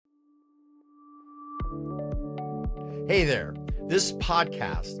Hey there. This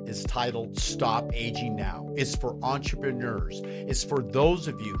podcast is titled Stop Aging Now. It's for entrepreneurs. It's for those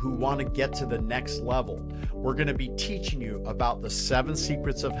of you who want to get to the next level. We're going to be teaching you about the 7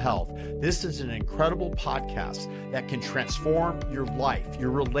 secrets of health. This is an incredible podcast that can transform your life,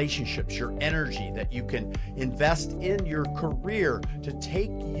 your relationships, your energy, that you can invest in your career to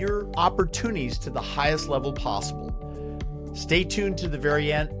take your opportunities to the highest level possible. Stay tuned to the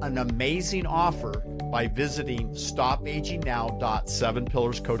very end. An amazing offer by visiting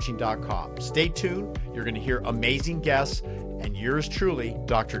stopagingnow.7pillarscoaching.com. Stay tuned. You're going to hear amazing guests, and yours truly,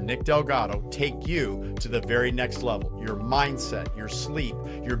 Dr. Nick Delgado, take you to the very next level. Your mindset, your sleep,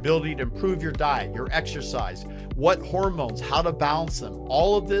 your ability to improve your diet, your exercise, what hormones, how to balance them,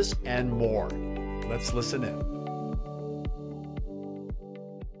 all of this and more. Let's listen in.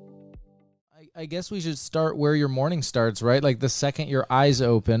 I guess we should start where your morning starts, right? Like the second your eyes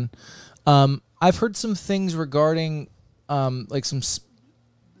open. I've heard some things regarding like some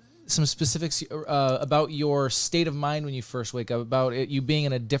specifics about your state of mind when you first wake up, about you being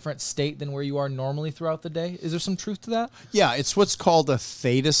in a different state than where you are normally throughout the day. Is there some truth to that? Yeah, it's what's called a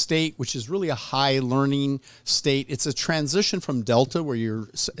theta state, which is really a high learning state. It's a transition from delta, where you're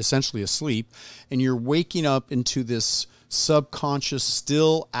essentially asleep, and you're waking up into this subconscious,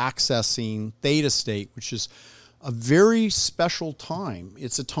 still accessing theta state, which is a very special time.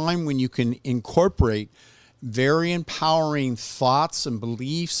 It's a time when you can incorporate very empowering thoughts and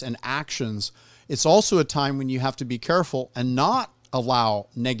beliefs and actions. It's also a time when you have to be careful and not allow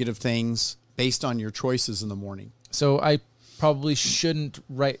negative things based on your choices in the morning. So I probably shouldn't,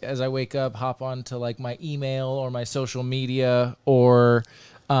 right as I wake up, hop onto like my email or my social media or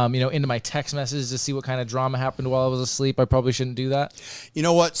into my text messages to see what kind of drama happened while I was asleep. I probably shouldn't do that. You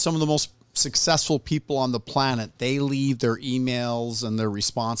know what? Some of the most successful people on the planet, they leave their emails and their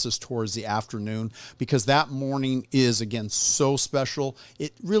responses towards the afternoon, because that morning is, again, so special.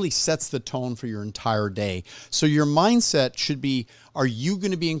 It really sets the tone for your entire day. So your mindset should be, are you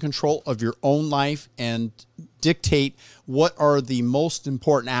going to be in control of your own life and dictate what are the most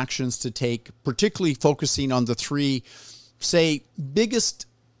important actions to take, particularly focusing on the 3, say, biggest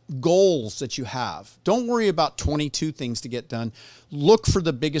goals that you have. Don't worry about 22 things to get done. Look for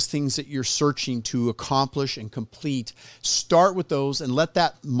the biggest things that you're searching to accomplish and complete. Start with those and let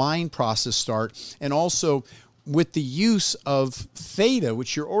that mind process start. And also with the use of theta,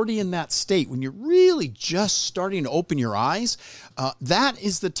 which you're already in that state, when you're really just starting to open your eyes, that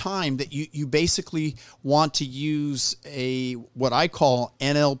is the time that you basically want to use what I call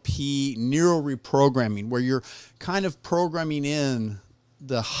NLP, neuro reprogramming, where you're kind of programming in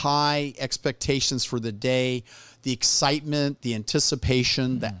the high expectations for the day, the excitement, the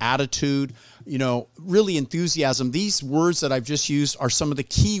anticipation, the attitude, really enthusiasm. These words that I've just used are some of the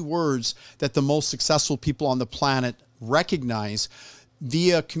key words that the most successful people on the planet recognize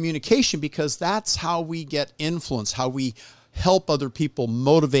via communication, because that's how we get influence, how we help other people,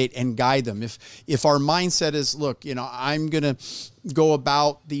 motivate and guide them. If our mindset is, look, I'm going to go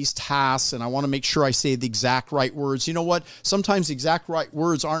about these tasks and I want to make sure I say the exact right words. You know what? Sometimes the exact right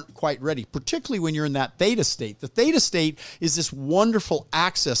words aren't quite ready, particularly when you're in that theta state. The theta state is this wonderful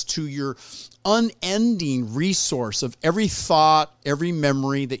access to your unending resource of every thought, every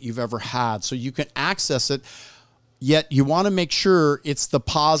memory that you've ever had. So you can access it. Yet you want to make sure it's the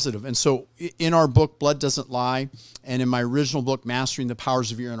positive. And so in our book, Blood Doesn't Lie, and in my original book, Mastering the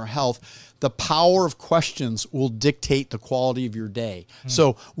Powers of Your Inner Health, the power of questions will dictate the quality of your day.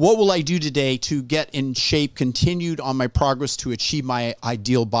 So what will I do today to get in shape, continued on my progress to achieve my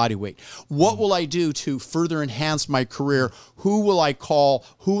ideal body weight? What will I do to further enhance my career? Who will I call?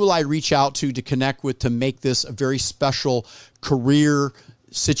 Who will I reach out to connect with to make this a very special career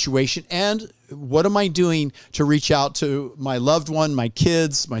situation? And what am I doing to reach out to my loved one, my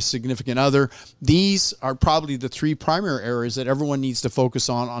kids, my significant other? These are probably the 3 primary areas that everyone needs to focus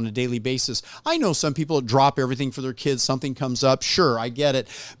on a daily basis. I know some people drop everything for their kids. Something comes up. Sure, I get it.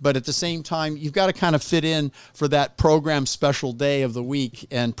 But at the same time, you've got to kind of fit in for that program special day of the week.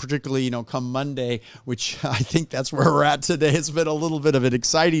 And particularly, come Monday, which I think that's where we're at today. It's been a little bit of an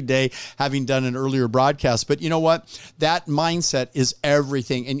exciting day, having done an earlier broadcast. But you know what? That mindset is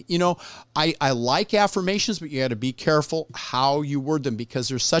everything. And, I like affirmations, but you got to be careful how you word them, because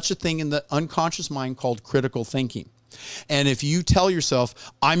there's such a thing in the unconscious mind called critical thinking. And if you tell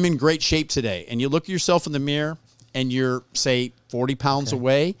yourself, I'm in great shape today, and you look at yourself in the mirror and you're, say, 40 pounds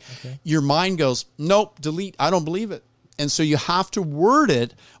away, your mind goes, nope, delete, I don't believe it. And so you have to word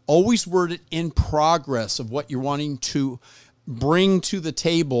it, always word it in progress of what you're wanting to bring to the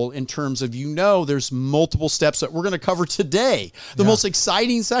table in terms of, there's multiple steps that we're going to cover today. The most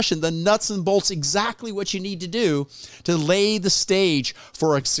exciting session, the nuts and bolts, exactly what you need to do to lay the stage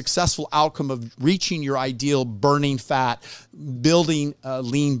for a successful outcome of reaching your ideal burning fat, building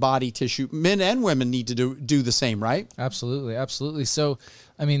lean body tissue. Men and women need to do the same, right? Absolutely, absolutely. So,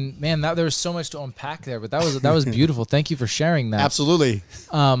 I mean, man, there was so much to unpack there, but that was beautiful. Thank you for sharing that. Absolutely.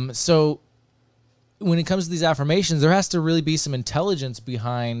 So when it comes to these affirmations, there has to really be some intelligence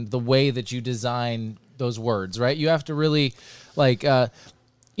behind the way that you design those words, right? You have to really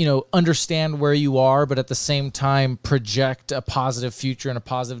understand where you are, but at the same time project a positive future and a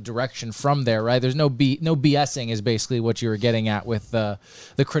positive direction from there, right? There's no BSing is basically what you were getting at with the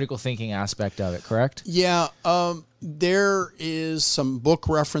critical thinking aspect of it, correct? Yeah. There is some book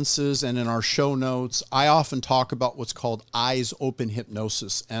references, and in our show notes, I often talk about what's called eyes open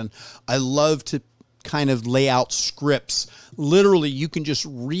hypnosis. And I love to kind of lay out scripts. Literally, you can just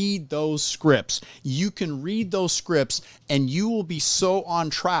read those scripts. You can read those scripts and you will be so on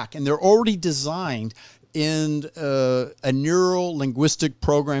track. And they're already designed in a neuro-linguistic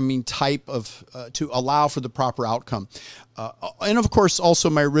programming type of, to allow for the proper outcome. And of course, also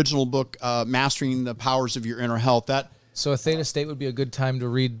my original book, Mastering the Powers of Your Inner Health, So a theta state would be a good time to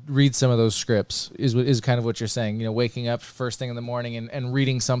read some of those scripts, is kind of what you're saying. Waking up first thing in the morning and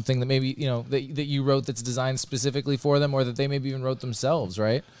reading something that maybe, that you wrote that's designed specifically for them, or that they maybe even wrote themselves,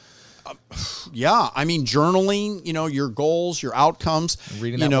 right? Yeah, I mean, journaling, your goals, your outcomes.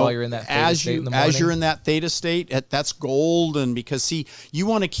 Reading that while you're in that theta state in the morning. As you're in that theta state, that's golden, because, see, you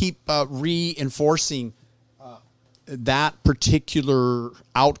want to keep reinforcing that particular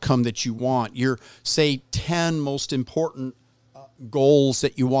outcome that you want, your, say, 10 most important goals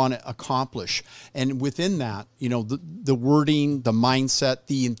that you want to accomplish. And within that, the wording, the mindset,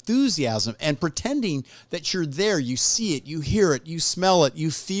 the enthusiasm, and pretending that you're there, you see it, you hear it, you smell it,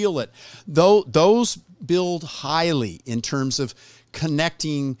 you feel it. Those build highly in terms of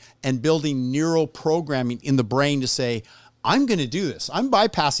connecting and building neural programming in the brain to say, I'm going to do this. I'm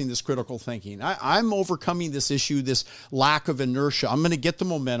bypassing this critical thinking. I'm overcoming this issue, this lack of inertia. I'm going to get the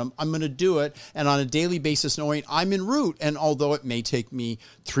momentum. I'm going to do it. And on a daily basis, knowing I'm en route. And although it may take me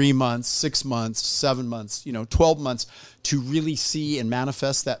 3 months, 6 months, 7 months, 12 months to really see and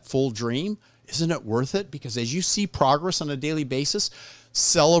manifest that full dream, isn't it worth it? Because as you see progress on a daily basis,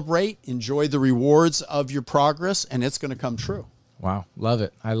 celebrate, enjoy the rewards of your progress, and it's going to come true. Wow. Love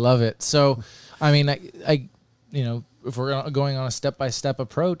it. I love it. So, I mean, I if we're going on a step-by-step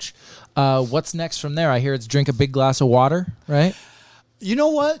approach, what's next from there? I hear it's drink a big glass of water, right? You know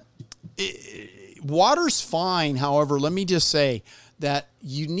what? Water's fine. However, let me just say that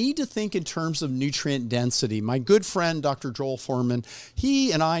you need to think in terms of nutrient density. My good friend, Dr. Joel Foreman,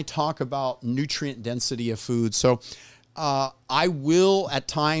 he and I talk about nutrient density of food. So I will at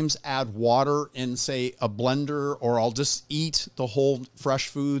times add water in, say, a blender, or I'll just eat the whole fresh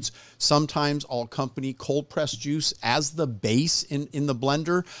foods. Sometimes I'll accompany cold pressed juice as the base in the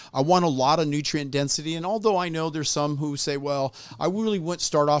blender. I want a lot of nutrient density. And although I know there's some who say, well, I really wouldn't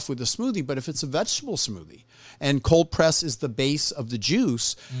start off with a smoothie, but if it's a vegetable smoothie and cold press is the base of the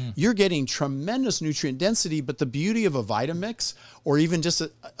juice, you're getting tremendous nutrient density. But the beauty of a Vitamix, or even just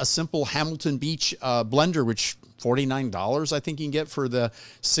a simple Hamilton Beach blender, which $49 I think you can get for the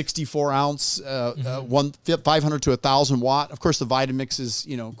 64 ounce 500 to 1,000 watt. Of course, the Vitamix is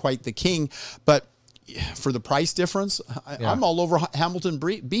quite the king, but for the price difference, I'm all over Hamilton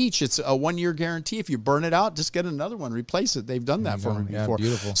Beach. It's a 1-year guarantee. If you burn it out, just get another one, replace it. They've done that for me before.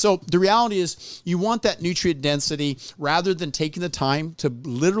 Beautiful. So the reality is, you want that nutrient density. Rather than taking the time to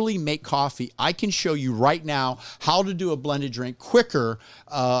literally make coffee, I can show you right now how to do a blended drink quicker.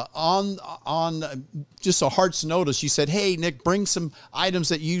 On just a heart's notice, you said, "Hey, Nick, bring some items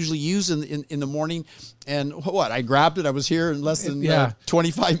that you usually use in the morning." And what? I grabbed it. I was here in less than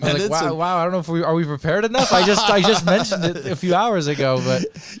 25 minutes. Like, wow! I don't know if are we prepared enough. I just mentioned it a few hours ago, but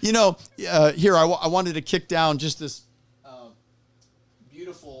here I wanted to kick down just this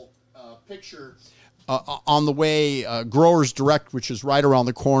beautiful picture. On the way, Growers Direct, which is right around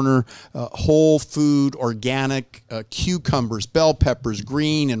the corner, whole food, organic, cucumbers, bell peppers,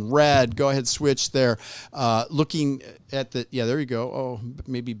 green and red. Go ahead, switch there. Looking at there you go. Oh,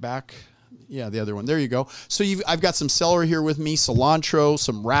 maybe back. Yeah, the other one. There you go. So I've got some celery here with me, cilantro,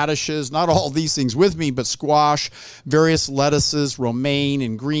 some radishes, not all these things with me, but squash, various lettuces, romaine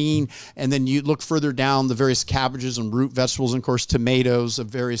and green. And then you look further down, the various cabbages and root vegetables, and of course, tomatoes of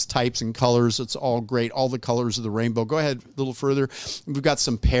various types and colors. It's all great. All the colors of the rainbow. Go ahead a little further. We've got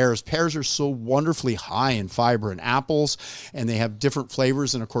some pears. Pears are so wonderfully high in fiber, and apples, and they have different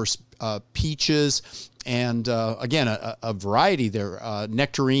flavors. And of course, peaches, and again, a variety there,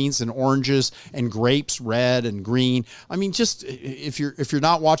 nectarines and oranges and grapes, red and green. I mean, just if you're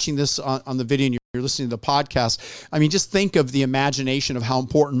not watching this on the video and you're listening to the podcast, I mean, just think of the imagination of how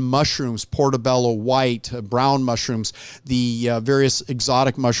important mushrooms, portobello, white, brown mushrooms, the various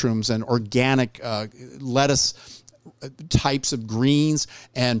exotic mushrooms and organic lettuce types of greens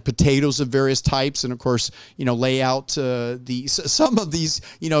and potatoes of various types, and of course, lay out some of these,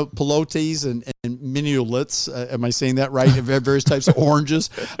 pelotes and minuets. Am I saying that right? Various types of oranges,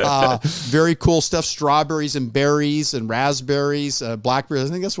 very cool stuff. Strawberries and berries and raspberries, blackberries. I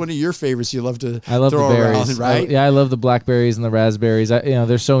think that's one of your favorites. You love to I love throw the berries, around, right? I love the blackberries and the raspberries.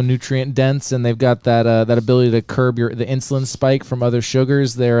 They're so nutrient dense, and they've got that ability to curb the insulin spike from other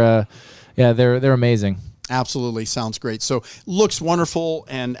sugars. They're amazing. Absolutely. Sounds great. So looks wonderful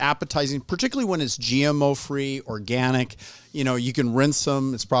and appetizing, particularly when it's GMO free, organic. You can rinse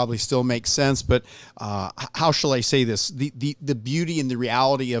them. It's probably still makes sense. But how shall I say this? The beauty and the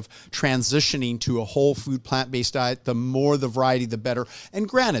reality of transitioning to a whole food plant-based diet, the more the variety, the better. And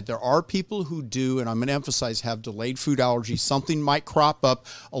granted, there are people who do, and I'm going to emphasize, have delayed food allergies. Something might crop up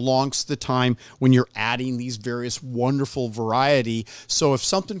alongst the time when you're adding these various wonderful variety. So if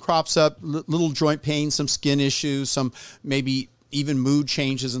something crops up, little joint pain, some skin issues, some maybe even mood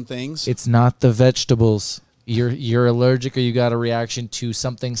changes and things. It's not the vegetables. You're allergic, or you got a reaction to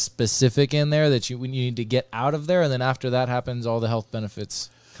something specific in there that you need to get out of there, and then after that happens, all the health benefits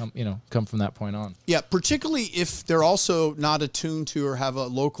come from that point on. Yeah, particularly if they're also not attuned to or have a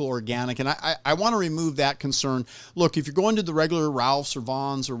local organic. And I want to remove that concern. Look, if you're going to the regular Ralph's or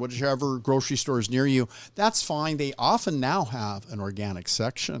Vaughn's or whichever grocery stores near you, that's fine. They often now have an organic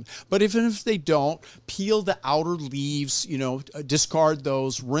section. But even if they don't, peel the outer leaves, discard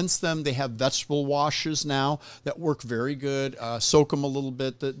those, rinse them. They have vegetable washes now that work very good. Soak them a little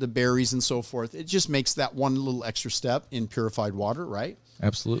bit, the berries and so forth. It just makes that one little extra step in purified water, right?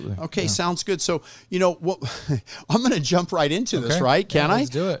 Absolutely. Okay, sounds good. So, what I'm going to jump right into this, right? Can I?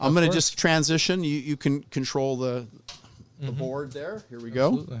 Let's do it. I'm going to just transition. You can control the board there. Here we go.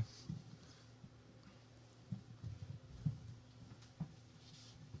 Absolutely.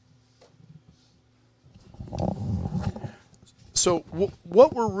 So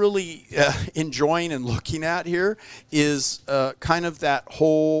what we're really enjoying and looking at here is kind of that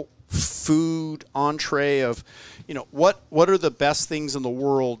whole food entree of, what are the best things in the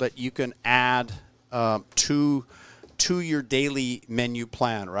world that you can add to your daily menu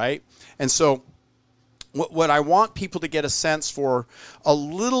plan, right? And so what I want people to get a sense for a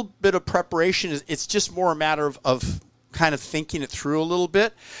little bit of preparation is it's just more a matter of kind of thinking it through a little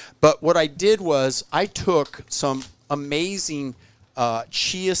bit. But what I did was I took some amazing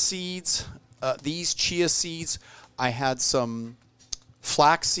chia seeds. These chia seeds, I had some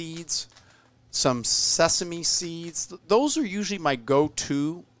flax seeds, some sesame seeds. Those are usually my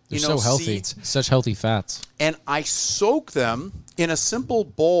go-to, They're so healthy. seeds. Such healthy fats. And I soak them in a simple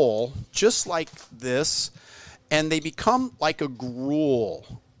bowl, just like this, and they become like a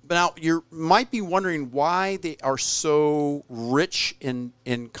gruel. Now, you might be wondering why they are so rich in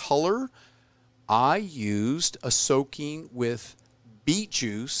color. I used a soaking with beet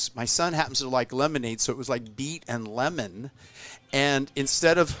juice. My son happens to like lemonade, so it was like beet and lemon. And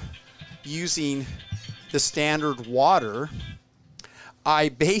instead of using the standard water, I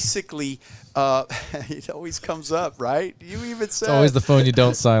basically, it always comes up, right? You even said. It's always the phone you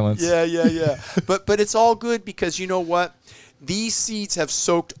don't silence. Yeah. But it's all good because you know what? These seeds have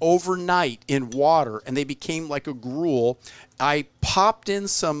soaked overnight in water and they became like a gruel. I popped in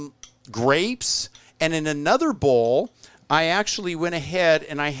some grapes, and in another bowl, I actually went ahead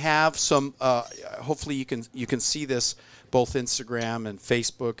and I have some, hopefully you can see this, both Instagram and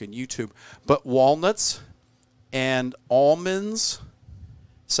Facebook and YouTube, but walnuts and almonds.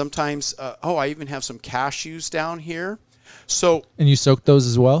 Sometimes, I even have some cashews down here. So, And you soak those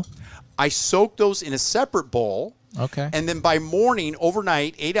as well? I soak those in a separate bowl. Okay. And then by morning,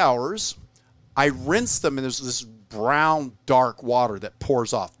 overnight, 8 hours, I rinse them, and there's this brown, dark water that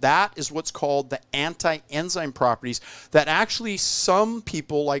pours off. That is what's called the anti-enzyme properties that actually some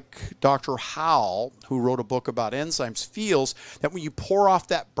people like Dr. Howell, who wrote a book about enzymes, feels that when you pour off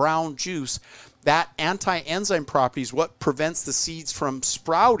that brown juice, that anti-enzyme property is what prevents the seeds from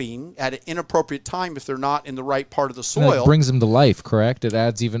sprouting at an inappropriate time if they're not in the right part of the soil. And it brings them to life, correct? It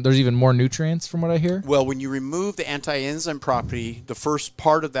adds there's even more nutrients from what I hear? Well, when you remove the anti-enzyme property, the first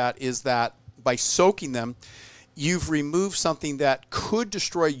part of that is that by soaking them, you've removed something that could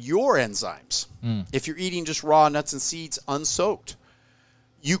destroy your enzymes. If you're eating just raw nuts and seeds unsoaked,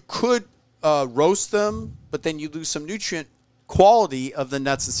 you could roast them, but then you lose some nutrient quality of the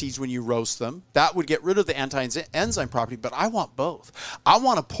nuts and seeds when you roast them. That would get rid of the anti-enzyme property, but I want both. I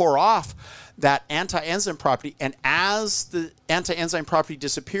want to pour off that anti-enzyme property, and as the anti-enzyme property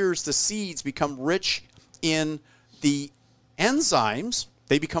disappears, the seeds become rich in the enzymes.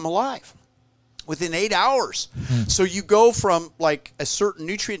 They become alive within 8 hours. So you go from like a certain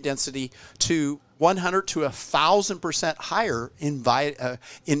nutrient density to 100 to 1,000% higher in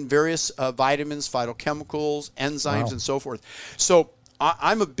various vitamins, phytochemicals, enzymes, and so forth. So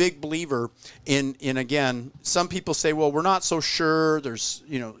I'm a big believer in again, some people say, well, we're not so sure. There's,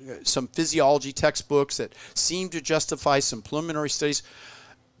 some physiology textbooks that seem to justify some preliminary studies.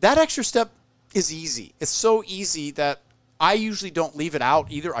 That extra step is easy. It's so easy that I usually don't leave it out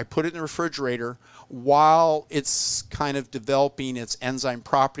either. I put it in the refrigerator while it's kind of developing its enzyme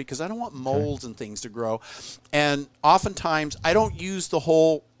property, because I don't want molds and things to grow. And oftentimes I don't use the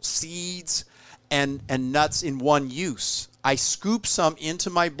whole seeds and nuts in one use. I scoop some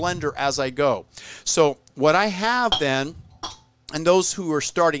into my blender as I go. So what I have then, and those who are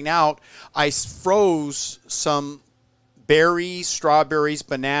starting out, I froze some berries, strawberries,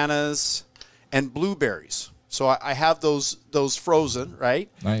 bananas, and blueberries. So I have those frozen, right?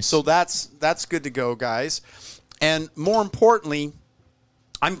 Nice. So that's good to go, guys. And more importantly,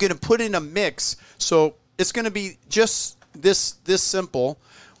 I'm going to put in a mix. So it's going to be just this simple.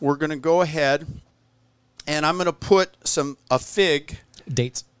 We're going to go ahead, and I'm going to put a fig.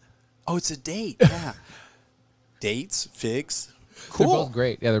 Dates. Oh, it's a date. Yeah. Dates, figs. Cool. They're both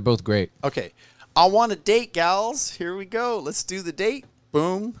great. Yeah, they're both great. Okay. I want a date, gals. Here we go. Let's do the date.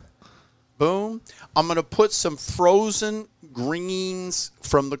 Boom. Boom. I'm going to put some frozen greens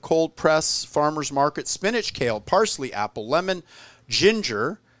from the cold press farmer's market: spinach, kale, parsley, apple, lemon,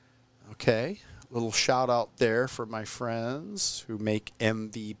 ginger. Okay. Little shout out there for my friends who make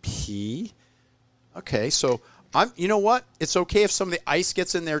MVP. Okay. So you know what? It's okay if some of the ice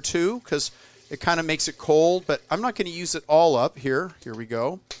gets in there too, because it kind of makes it cold, but I'm not going to use it all up here. Here we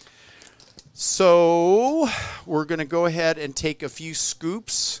go. So we're going to go ahead and take a few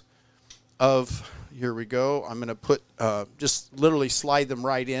scoops here we go. I'm going to put, just literally slide them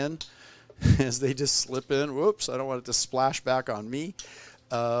right in as they just slip in. Whoops, I don't want it to splash back on me.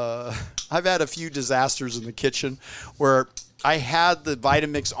 I've had a few disasters in the kitchen where I had the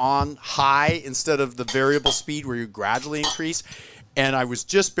Vitamix on high instead of the variable speed where you gradually increase. And I was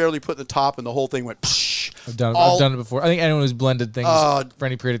just barely putting the top, and the whole thing went psh. I've done it before. I think anyone who's blended things for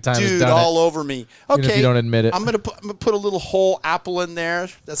any period of time has done it. All over me. Okay, even if you don't admit it. I'm gonna put a little whole apple in there.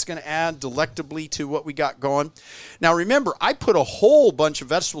 That's gonna add delectably to what we got going. Now remember, I put a whole bunch of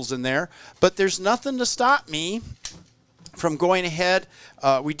vegetables in there, but there's nothing to stop me from going ahead.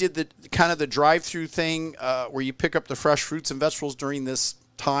 We did the kind of the drive-through thing where you pick up the fresh fruits and vegetables during this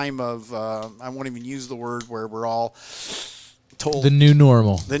time of I won't even use the word where we're all told the new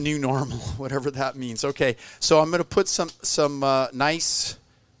normal, whatever that means. Okay, so I'm going to put some nice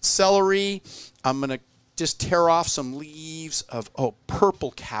celery. I'm going to just tear off some leaves of purple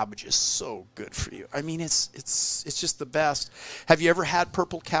cabbage is so good for you. I mean, it's just the best. Have you ever had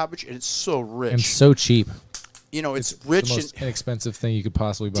purple cabbage? And it's so rich and so cheap. It's rich the most inexpensive thing you could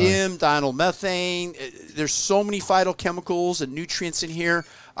possibly buy. Dimethylmethane. There's so many phytochemicals and nutrients in here.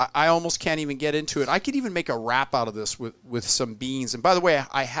 I almost can't even get into it. I could even make a wrap out of this with some beans. And by the way,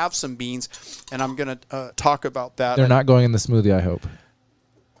 I have some beans, and I'm going to talk about that. They're not going in the smoothie, I hope.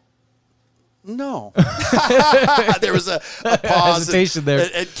 No. There was a pause. Hesitation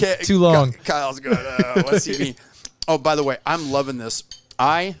there. Too long. Kyle's going, what's he mean? Oh, by the way, I'm loving this.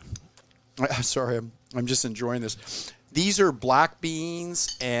 Sorry, I'm just enjoying this. These are black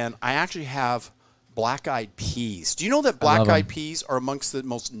beans, and I actually have black-eyed peas. Do you know that black-eyed peas are amongst the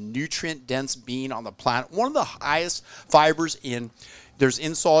most nutrient-dense bean on the planet? One of the highest fibers there's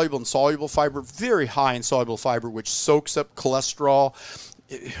insoluble and soluble fiber, very high insoluble fiber, which soaks up cholesterol.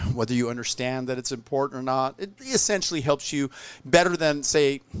 Whether you understand that it's important or not, it essentially helps you better than,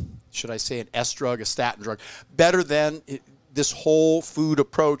 should I say an S drug, a statin drug, better than this whole food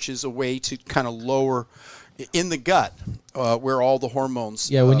approach is a way to kind of lower in the gut where all the hormones.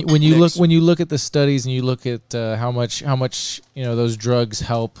 Yeah, when you look at the studies and you look at how much those drugs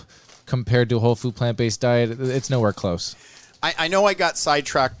help compared to a whole food plant-based diet, it's nowhere close. I know I got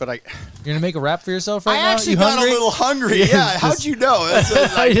sidetracked, but you're gonna make a wrap for yourself right now. I actually got a little hungry. Yeah, yeah, how'd you know?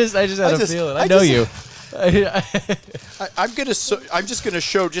 I just had a feeling. I know you. I'm just gonna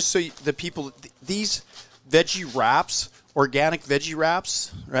show just so the people these veggie wraps organic veggie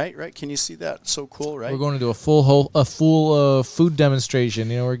wraps, right? Can you see that? So cool, right? We're going to do a full food demonstration.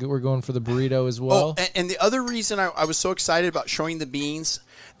 You know, we're going for the burrito as well. Oh, and the other reason I was so excited about showing the beans,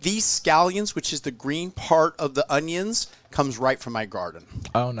 these scallions, which is the green part of the onions, comes right from my garden.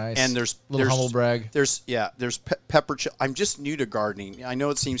 Oh, nice. And there's humble brag. There's pepper. I'm just new to gardening. I know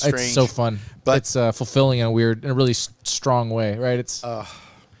it seems strange. It's so fun, but it's fulfilling in a really strong way, right? It's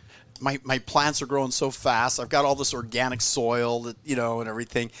my plants are growing so fast. I've got all this organic soil that, and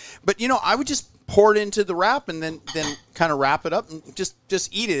everything. But I would just pour it into the wrap and then kind of wrap it up and just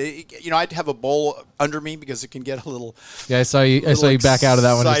eat it. I'd have a bowl under me because it can get a little. Yeah, I saw you back out of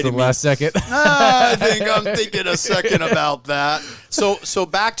that one just the last second. I think I'm thinking a second about that. So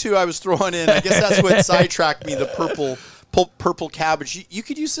back to I was throwing in. I guess that's what sidetracked me. The purple cabbage. You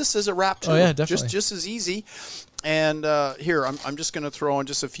could use this as a wrap too. Oh yeah, definitely. Just as easy. And here, I'm just going to throw in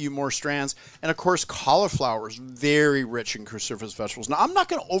just a few more strands. And, of course, cauliflower is very rich in cruciferous vegetables. Now, I'm not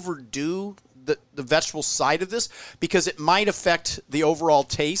going to overdo the vegetable side of this because it might affect the overall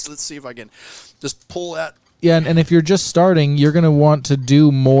taste. Let's see if I can just pull that. Yeah, and if you're just starting, you're going to want to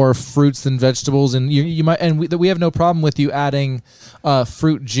do more fruits than vegetables. And you might, and we have no problem with you adding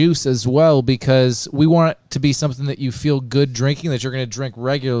fruit juice as well because we want it to be something that you feel good drinking, that you're going to drink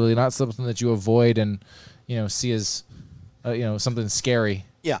regularly, not something that you avoid and see as, something scary.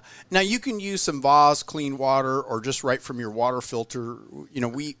 Yeah. Now, you can use some Vase clean water or just right from your water filter.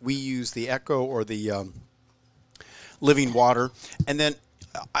 We use the Echo or the Living Water. And then,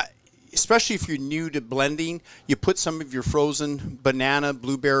 especially if you're new to blending, you put some of your frozen banana,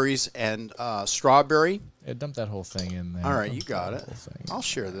 blueberries, and strawberry. Yeah, dump that whole thing in there. All right, you got it. I'll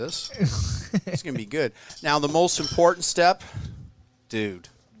share this. It's going to be good. Now, the most important step,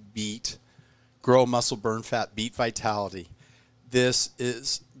 beet. Grow muscle, burn fat, beat vitality. This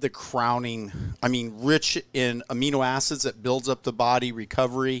is the crowning, rich in amino acids that builds up the body,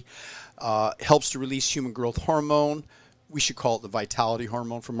 recovery, helps to release human growth hormone. We should call it the vitality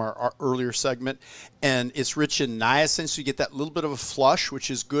hormone from our earlier segment. And it's rich in niacin, so you get that little bit of a flush, which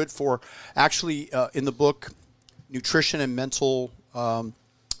is good for actually in the book, Nutrition and Mental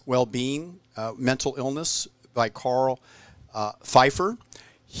Well-Being, Mental Illness by Carl Pfeiffer.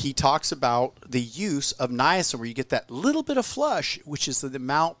 He talks about the use of niacin where you get that little bit of flush, which is the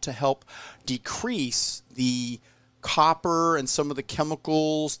amount to help decrease the copper and some of the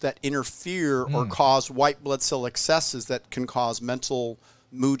chemicals that interfere or cause white blood cell excesses that can cause mental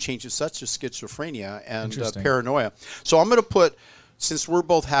mood changes such as schizophrenia and paranoia. So I'm going to put, since we're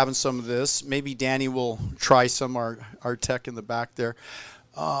both having some of this, maybe Danny will try some, our tech in the back there.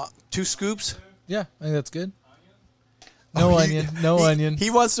 2 scoops? Yeah, I think that's good. No onion. He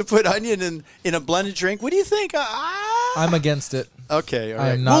wants to put onion in a blended drink. What do you think? I'm against it. Okay, all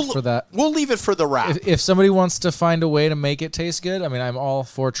right. I'm not for that. We'll leave it for the wrap. If somebody wants to find a way to make it taste good, I'm all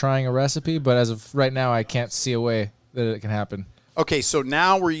for trying a recipe, but as of right now, I can't see a way that it can happen. Okay, so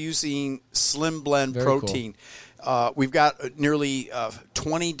now we're using Slim Blend protein. Cool. We've got nearly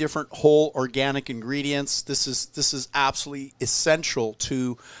 20 different whole organic ingredients. This is absolutely essential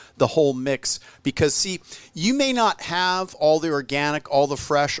to the whole mix because, see, you may not have all the organic, all the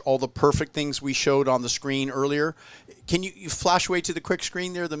fresh, all the perfect things we showed on the screen earlier. Can you flash away to the quick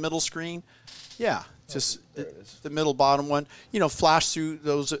screen there, the middle screen? Yeah, just the middle bottom one. Flash through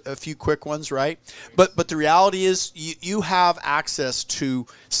those a few quick ones, right? But the reality is you have access to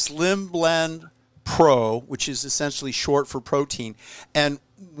Slim Blend Pro, which is essentially short for protein, and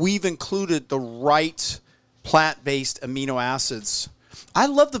we've included the right plant-based amino acids. I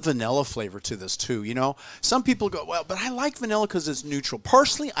love the vanilla flavor to this too. Some people go, well, but I like vanilla because it's neutral.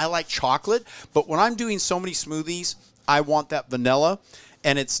 Personally, I like chocolate, but when I'm doing so many smoothies, I want that vanilla,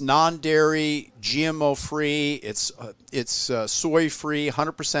 and it's non-dairy, GMO-free. It's soy-free,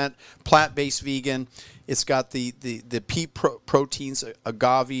 100% plant-based vegan. It's got the pea proteins,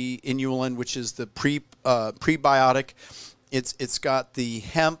 agave inulin, which is the prebiotic. It's got the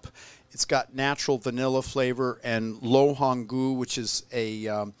hemp. It's got natural vanilla flavor and lo honggu, which is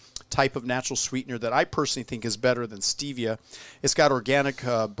a type of natural sweetener that I personally think is better than stevia. It's got organic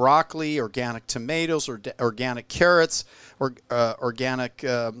broccoli, organic tomatoes, organic carrots, organic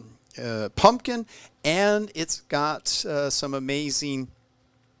pumpkin, and it's got some amazing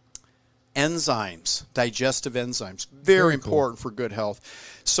enzymes, digestive enzymes, very important for good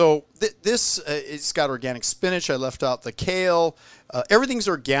health. So this it's got organic spinach. I left out the kale. Everything's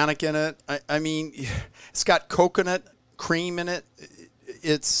organic in it. It's got coconut cream in it.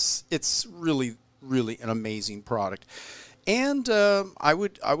 It's really, really an amazing product. And I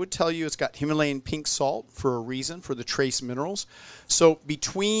would tell you it's got Himalayan pink salt for a reason, for the trace minerals. So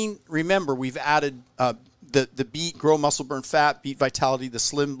remember, we've added the beet, grow muscle burn fat, beet vitality, the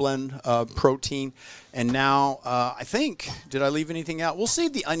slim blend protein, and now I think, did I leave anything out? We'll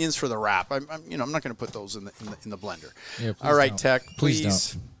save the onions for the wrap. I'm not going to put those in the blender. Yeah, all right, don't. Tech,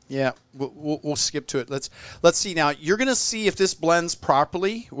 Please don't. Yeah, we'll skip to it. Let's see now. You're going to see if this blends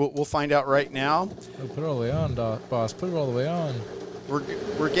properly. We'll find out right now. Oh, put it all the way on, boss. Put it all the way on.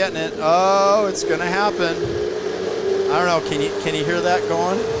 We're getting it. Oh, it's going to happen. I don't know. Can you hear that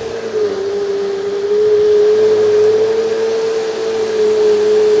going?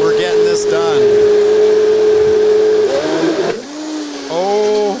 We're getting this done.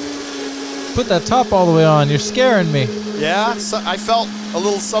 Oh. Put that top all the way on. You're scaring me. Yeah, so I felt a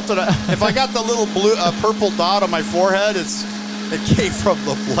little something. If I got the little blue, purple dot on my forehead, it came from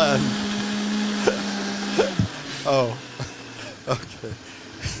the blend. Oh, okay.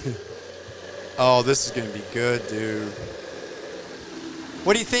 Oh, this is gonna be good, dude.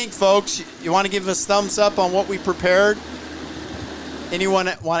 What do you think, folks? You want to give us thumbs up on what we prepared? Anyone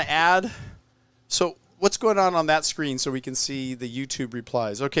want to add? So, what's going on that screen so we can see the YouTube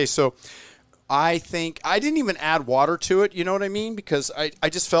replies? Okay, so. I think I didn't even add water to it, you know what I mean? Because I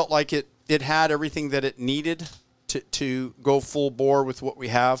just felt like it had everything that it needed to go full bore with what we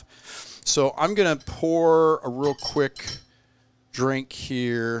have. So I'm going to pour a real quick drink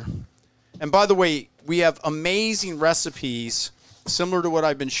here. And by the way, we have amazing recipes similar to what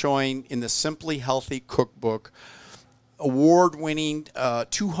I've been showing in the Simply Healthy Cookbook. Award-winning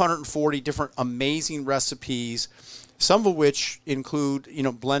 240 different amazing recipes. Some of which include,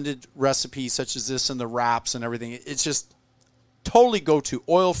 blended recipes such as this and the wraps and everything. It's just totally go-to.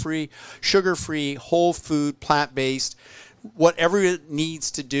 Oil-free, sugar-free, whole food, plant-based, whatever it needs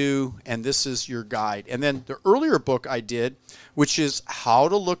to do, and this is your guide. And then the earlier book I did, which is How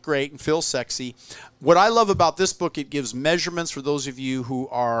to Look Great and Feel Sexy. What I love about this book, it gives measurements for those of you who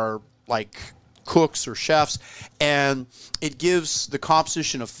are like cooks or chefs, and it gives the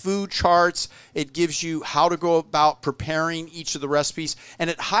composition of food charts. It gives you how to go about preparing each of the recipes, and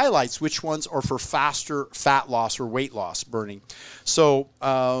it highlights which ones are for faster fat loss or weight loss burning. So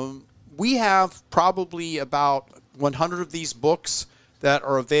we have probably about 100 of these books that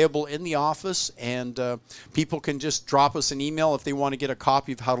are available in the office, and people can just drop us an email if they want to get a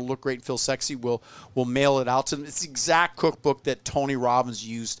copy of How to Look Great and Feel Sexy. We'll mail it out to them. It's the exact cookbook that Tony Robbins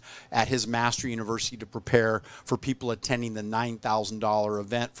used at his Master University to prepare for people attending the $9,000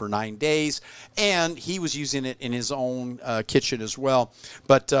 event for 9 days, and he was using it in his own kitchen as well.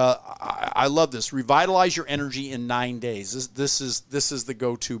 But I love this. Revitalize your energy in 9 days. This is the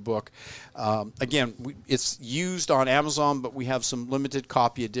go-to book. Again, it's used on Amazon, but we have some limited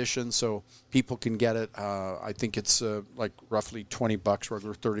copy edition, so people can get it. I think it's like roughly $20,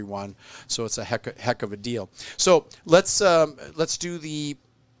 regular $31. So it's a heck of a deal. So let's do the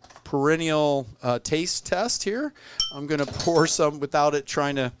perennial taste test here. I'm gonna pour some without it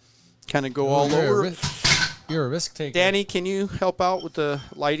trying to kind of go all over. You're a risk taker. Danny, can you help out with the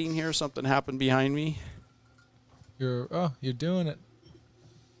lighting here? Something happened behind me. You're doing it.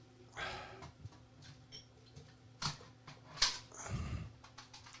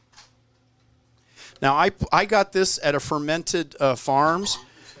 Now, I got this at a Fermented Farms.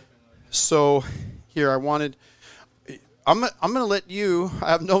 So here, I'm going to let you, I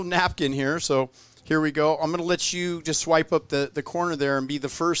have no napkin here, so here we go. I'm going to let you just swipe up the corner there and be the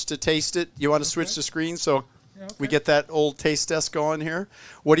first to taste it. You want to switch the screen so we get that old taste test going here?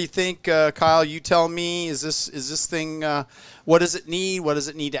 What do you think, Kyle? You tell me, is this thing, what does it need? What does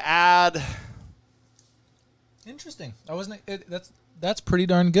it need to add? Interesting. That's pretty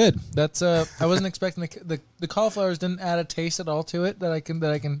darn good. That's I wasn't expecting the cauliflowers didn't add a taste at all to it that I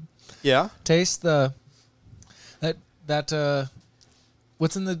can taste the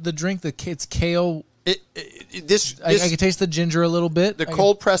what's in the drink, it's kale. I can taste the ginger a little bit. The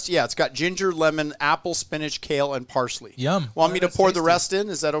cold pressed, it's got ginger, lemon, apple, spinach, kale, and parsley. Yum. Want me to pour the rest in?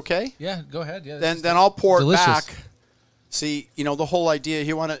 Is that okay? Yeah, go ahead. Yeah. Then I'll pour delicious. It back. See, the whole idea.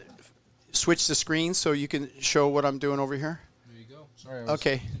 You want to switch the screen so you can show what I'm doing over here? Sorry,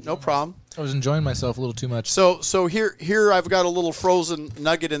 okay, no problem. I was enjoying myself a little too much. So here I've got a little frozen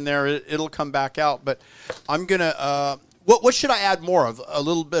nugget in there. It'll come back out, but I'm gonna. What should I add more of? A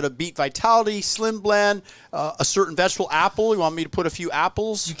little bit of beet vitality, slim blend, a certain vegetable, apple. You want me to put a few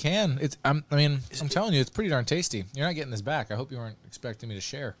apples? You can. I'm telling you, it's pretty darn tasty. You're not getting this back. I hope you weren't expecting me to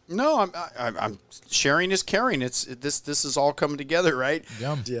share. No, I'm sharing is caring. This is all coming together, right?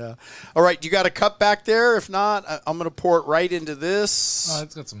 Yum. Yeah. All right, you got a cup back there? If not, I'm going to pour it right into this. Oh,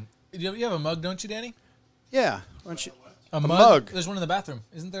 it's got some. You have a mug, don't you, Danny? Yeah. Why don't you? A mug. mug. There's one in the bathroom.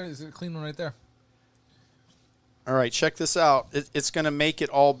 Isn't there? Is there a clean one right there? All right, check this out. It's going to make it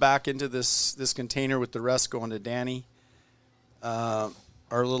all back into this container with the rest going to Danny. Our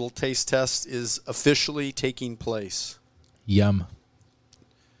little taste test is officially taking place. Yum.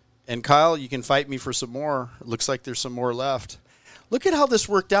 And Kyle, you can fight me for some more. It looks like there's some more left. Look at how this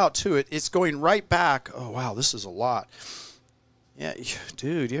worked out, too. It's going right back. Oh, wow, this is a lot. Yeah,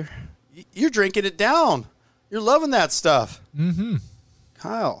 dude, you're drinking it down. You're loving that stuff. Mm-hmm.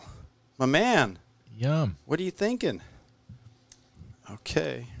 Kyle, my man. Yum. What are you thinking?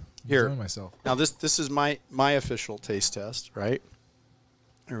 Okay. Here. Enjoying myself. Now, this is my official taste test, right?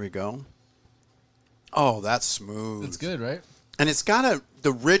 There we go. Oh, that's smooth. It's good, right? And it's got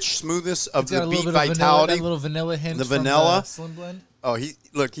the rich smoothness of It's got the a little beet bit of vitality. a little vanilla hint. The from vanilla. Slim Blend. Oh, he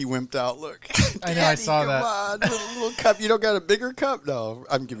wimped out. Look. I know, I saw that. Come on, little cup. You don't got a bigger cup? No,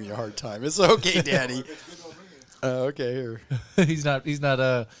 I'm giving you a hard time. It's okay, Daddy. Okay, here. he's not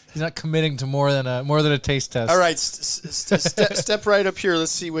committing to more than a taste test. All right, step right up here.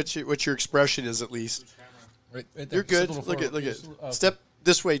 Let's see what your expression is at least. Right there. You're good. Look at. Step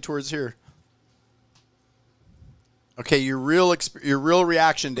this way towards here. Okay, your real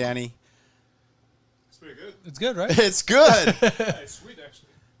reaction, Danny. It's pretty good. It's good, right? It's good. Yeah, it's sweet, actually.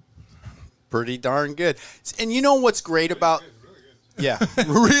 Pretty darn good. And you know what's great about? Really good. Yeah,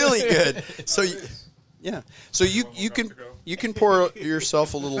 really good. So, so you can pour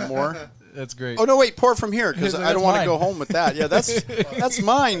yourself a little more. That's great. Oh no, wait, pour from here because I don't want to mine. go home with that. Yeah, that's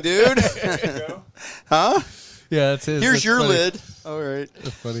mine, dude. Huh? Yeah, that's his. Here's That's your funny. lid. All right.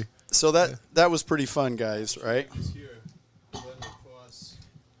 That's funny. So that was pretty fun, guys. Right?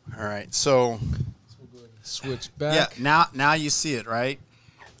 All right. So Switch yeah, back. now you see it, right?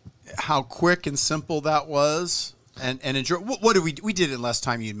 How quick and simple that was, and enjoy. What did we did it less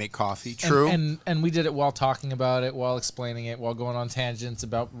time you'd make coffee? True. And we did it while talking about it, while explaining it, while going on tangents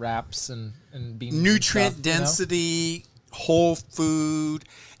about wraps and beans. and Nutrient stuff, you know? density, whole food.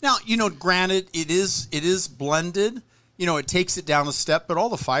 Now, granted, it is blended. It takes it down a step, but all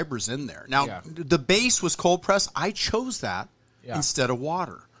the fiber's in there. Now, Yeah. the base was cold pressed. I chose that Yeah. instead of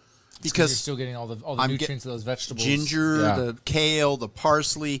water You're because still getting all the I'm nutrients of those vegetables. ginger, Yeah. the kale, the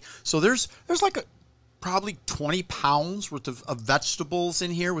parsley. So there's like probably 20 pounds worth of vegetables in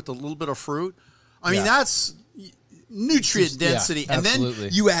here with a little bit of fruit. I mean, Yeah. that's nutrient Yeah, density. And absolutely.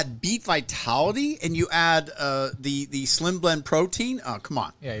 then you add beet vitality and you add the Slim Blend protein. Oh, come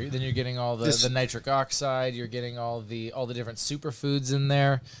on. Yeah, then you're getting all the nitric oxide. You're getting all the different superfoods in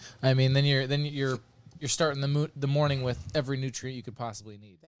there. I mean, then you're starting the morning with every nutrient you could possibly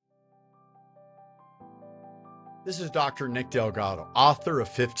need. This is Dr. Nick Delgado, author of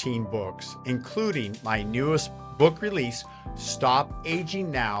 15 books, including my newest book release, Stop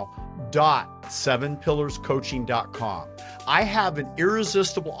Aging Now. .7pillarscoaching.com. I have an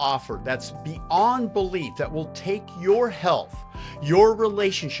irresistible offer that's beyond belief that will take your health, your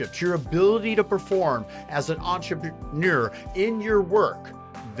relationships, your ability to perform as an entrepreneur in your work.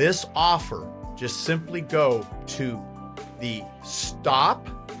 This offer, just simply go to the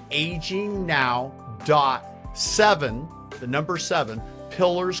stopagingnow.7, the number 7,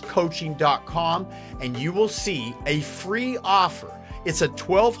 pillarscoaching.com, and you will see a free offer. It's a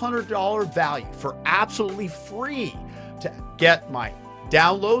 $1,200 value for absolutely free to get my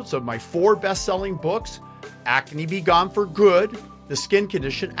downloads of my 4 best-selling books, Acne Be Gone for Good, The Skin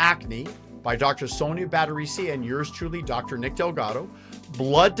Condition Acne by Dr. Sonia Batterisi and yours truly, Dr. Nick Delgado,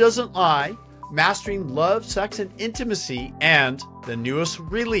 Blood Doesn't Lie, Mastering Love, Sex, and Intimacy, and the newest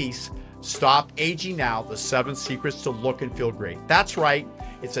release, Stop Aging Now, The 7 Secrets to Look and Feel Great. That's right.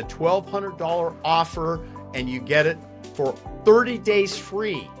 It's a $1,200 offer, and you get it for 30 days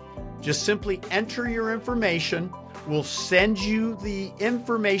free. Just simply enter your information. We'll send you the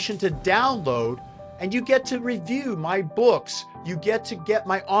information to download, and you get to review my books. You get to get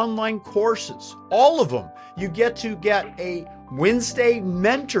my online courses, all of them. You get to get a Wednesday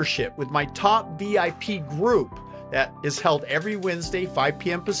mentorship with my top VIP group that is held every Wednesday, 5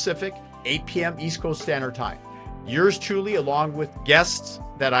 p.m. Pacific, 8 p.m. East Coast Standard Time. Yours truly, along with guests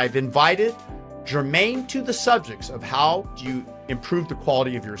that I've invited, germane to the subjects of how do you improve the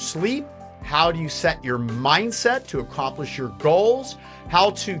quality of your sleep, how do you set your mindset to accomplish your goals, how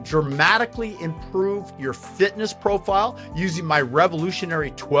to dramatically improve your fitness profile using my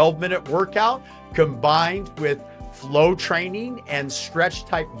revolutionary 12-minute workout combined with flow training and stretch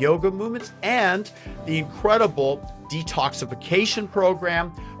type yoga movements, and the incredible detoxification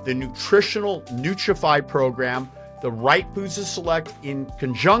program, the nutritional Nutrify program, the right foods to select in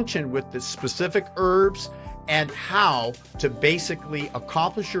conjunction with the specific herbs and how to basically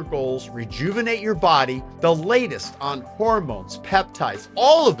accomplish your goals, rejuvenate your body. The latest on hormones, peptides,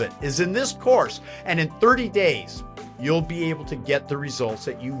 all of it is in this course. And in 30 days, you'll be able to get the results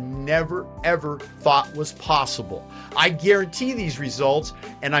that you never, ever thought was possible. I guarantee these results,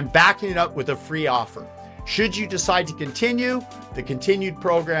 and I'm backing it up with a free offer. Should you decide to continue, the continued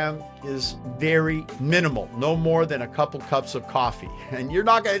program is very minimal, no more than a couple cups of coffee. And you're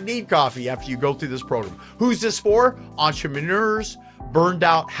not going to need coffee after you go through this program. Who's this for? Entrepreneurs, burned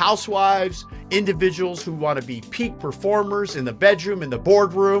out housewives, individuals who want to be peak performers in the bedroom, in the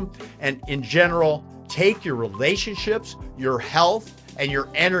boardroom, and in general, take your relationships, your health, and your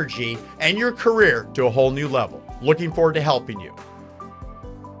energy and your career to a whole new level. Looking forward to helping you.